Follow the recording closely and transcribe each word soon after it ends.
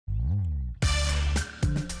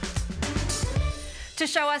To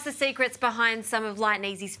show us the secrets behind some of Light and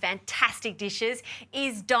Easy's fantastic dishes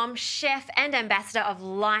is Dom, chef and ambassador of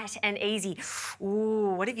Light and Easy.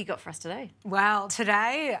 Ooh, what have you got for us today? Well,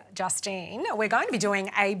 today, Justine, we're going to be doing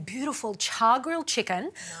a beautiful char grilled chicken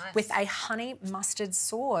with a honey mustard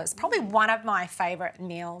sauce. Probably one of my favourite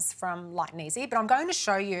meals from Light and Easy, but I'm going to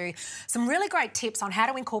show you some really great tips on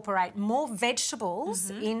how to incorporate more vegetables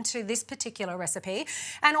into this particular recipe,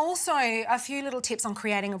 and also a few little tips on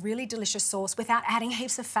creating a really delicious sauce without adding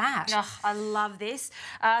heaps of fat. Oh, I love this.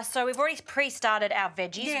 So we've already pre-started our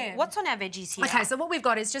veggies. Yeah. What's on our veggies here? Okay, so what we've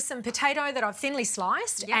got is just some potato that I've thinly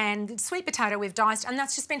sliced and sweet potato we've diced, and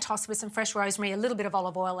that's just been tossed with some fresh rosemary, a little bit of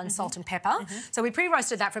olive oil and salt and pepper. So we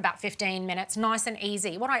pre-roasted that for about 15 minutes, nice and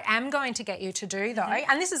easy. What I am going to get you to do though,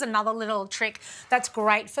 and this is another little trick that's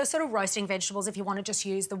great for sort of roasting vegetables if you want to just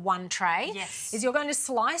use the one tray, is you're going to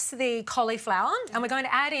slice the cauliflower and we're going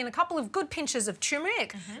to add in a couple of good pinches of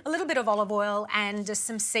turmeric, a little bit of olive oil and just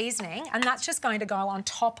some seasoning, and that's just going to go on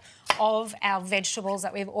top of our vegetables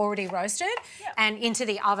that we've already roasted and into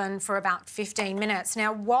the oven for about 15 minutes.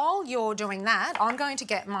 Now, while you're doing that, I'm going to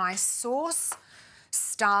get my sauce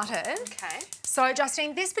started. Okay. So,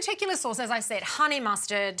 Justine, this particular sauce, as I said, honey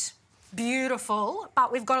mustard, beautiful,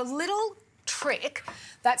 but we've got a little trick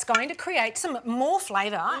that's going to create some more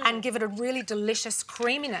flavour and give it a really delicious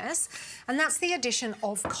creaminess, and that's the addition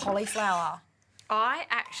of cauliflower. I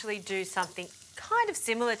actually do something kind of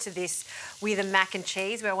similar to this with a mac and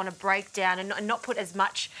cheese, where I want to break down and not put as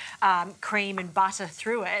much cream and butter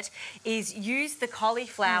through it, is use the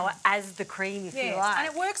cauliflower as the cream, if you like. And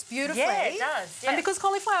it works beautifully. Yeah, it does. Yeah. And because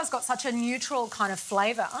cauliflower's got such a neutral kind of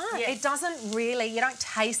flavour, it doesn't really, you don't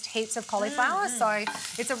taste heaps of cauliflower, so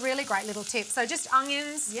it's a really great little tip. So just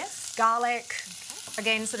onions, garlic,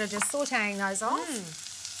 again, sort of just sautéing those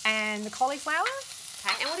off, and the cauliflower.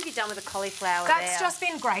 Okay, and what have you done with the cauliflower That's just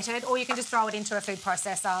been grated, or you can just throw it into a food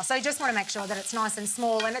processor. So you just want to make sure that it's nice and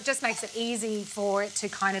small, and it just makes it easy for it to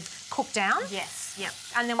kind of cook down. Yes, yep.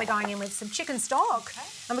 And then we're going in with some chicken stock,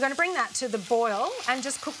 and we're going to bring that to the boil and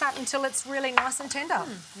just cook that until it's really nice and tender.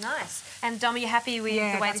 Nice. And Dom, are you happy with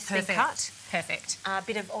the way this has been cut? Perfect. A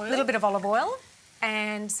bit of oil. A little bit of olive oil.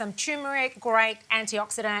 And some turmeric, great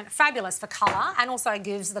antioxidant, fabulous for colour, and also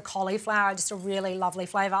gives the cauliflower just a really lovely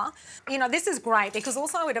flavour. You know, this is great because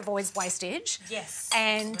also it avoids wastage. Yes.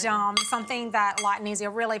 And something that Light and Easy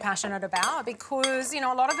are really passionate about, because, you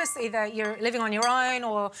know, a lot of us, either you're living on your own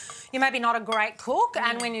or you're maybe not a great cook,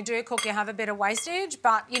 and when you do cook you have a bit of wastage,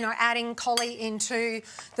 but, you know, adding cauli into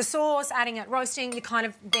the sauce, adding it roasting, you're kind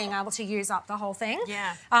of being able to use up the whole thing.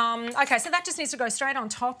 Yeah. Okay, so that just needs to go straight on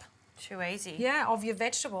top. Too easy. Yeah, of your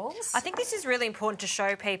vegetables. I think this is really important to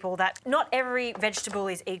show people that not every vegetable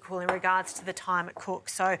is equal in regards to the time it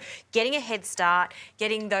cooks. So getting a head start,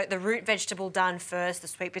 getting the root vegetable done first, the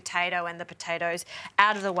sweet potato and the potatoes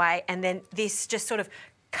out of the way, and then this just sort of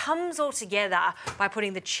comes all together by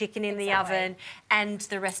putting the chicken in the oven and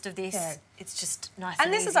the rest of this. It's just nice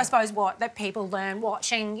and this easy. is, I suppose, what that people learn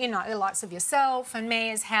watching, you know, the likes of yourself and me,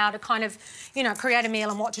 is how to kind of, you know, create a meal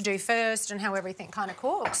and what to do first and how everything kind of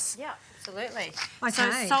cooks. Yeah, absolutely. Okay.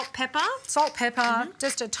 So salt, pepper. Salt, pepper,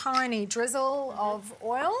 just a tiny drizzle of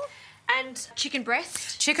oil. And chicken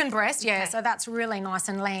breast. Chicken breast, yeah, so that's really nice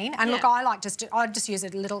and lean. And look, I just use a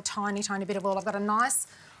little tiny bit of oil. I've got a nice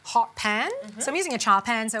hot pan. So I'm using a char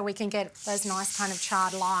pan so we can get those nice kind of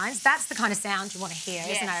charred lines. That's the kind of sound you want to hear,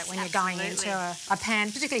 isn't it, when you're going into a pan,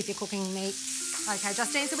 particularly if you're cooking meat. Okay,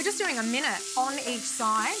 Justine, so we're just doing a minute on each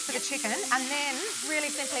side for the chicken, and then really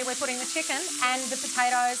simply we're putting the chicken and the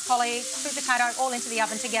potatoes, cauli, sweet potato, all into the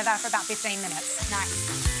oven together for about 15 minutes.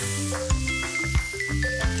 Nice.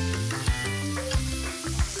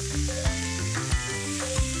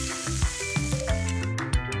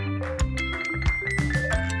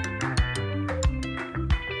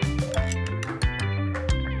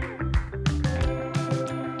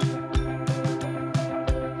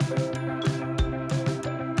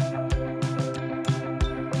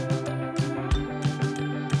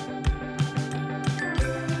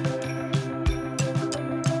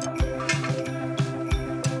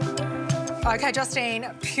 Okay, Justine,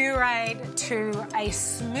 pureed to a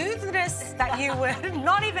smoothness that you would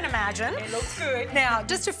not even imagine. It looks good. Now,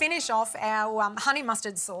 just to finish off our honey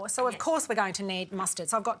mustard sauce, so of course we're going to need mustard.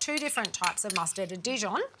 So I've got two different types of mustard, a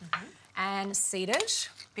Dijon and seeded.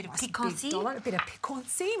 Bit of piquancy. A bit of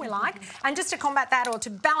piquancy we like. And just to combat that, or to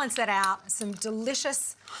balance that out, some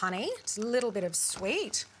delicious honey, just a little bit of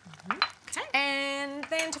sweet. Okay. And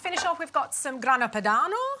then to finish off, we've got some grana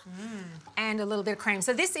padano and a little bit of cream.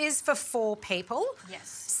 So this is for 4 people. Yes.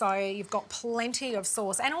 So you've got plenty of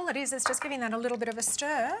sauce. And all it is just giving that a little bit of a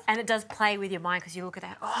stir. And it does play with your mind because you look at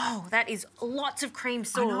that, oh, that is lots of cream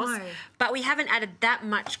sauce. I know. But we haven't added that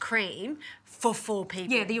much cream for 4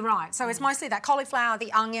 people. Yeah, you're right. So it's mostly that cauliflower,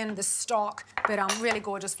 the onion, the stock, but really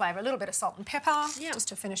gorgeous flavour. A little bit of salt and pepper just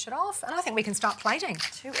to finish it off. And I think we can start plating.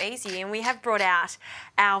 Too easy. And we have brought out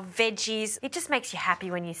our veggies. It just makes you happy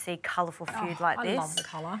when you see colourful food like this. I love the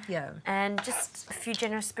colour, yeah. And just a few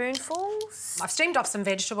generous spoonfuls. I've steamed up some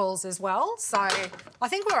vegetables as well. So I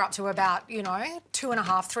think we're up to about,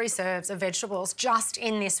 2.5, 3 serves of vegetables just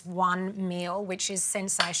in this one meal, which is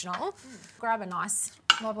sensational. Grab a nice,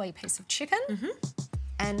 lovely piece of chicken.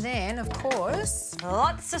 And then, of course...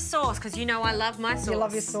 Lots of sauce, because you know I love my sauce. You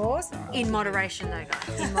love your sauce? In moderation, though,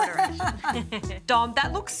 guys. In moderation. Dom,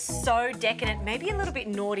 that looks so decadent. Maybe a little bit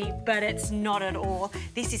naughty, but it's not at all.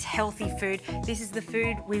 This is healthy food. This is the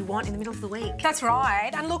food we want in the middle of the week. That's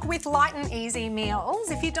right. And look, with light and easy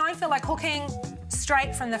meals, if you don't feel like cooking,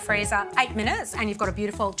 straight from the freezer, 8 minutes, and you've got a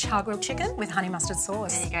beautiful char grilled chicken with honey mustard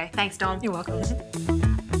sauce. There you go. Thanks, Dom. You're welcome.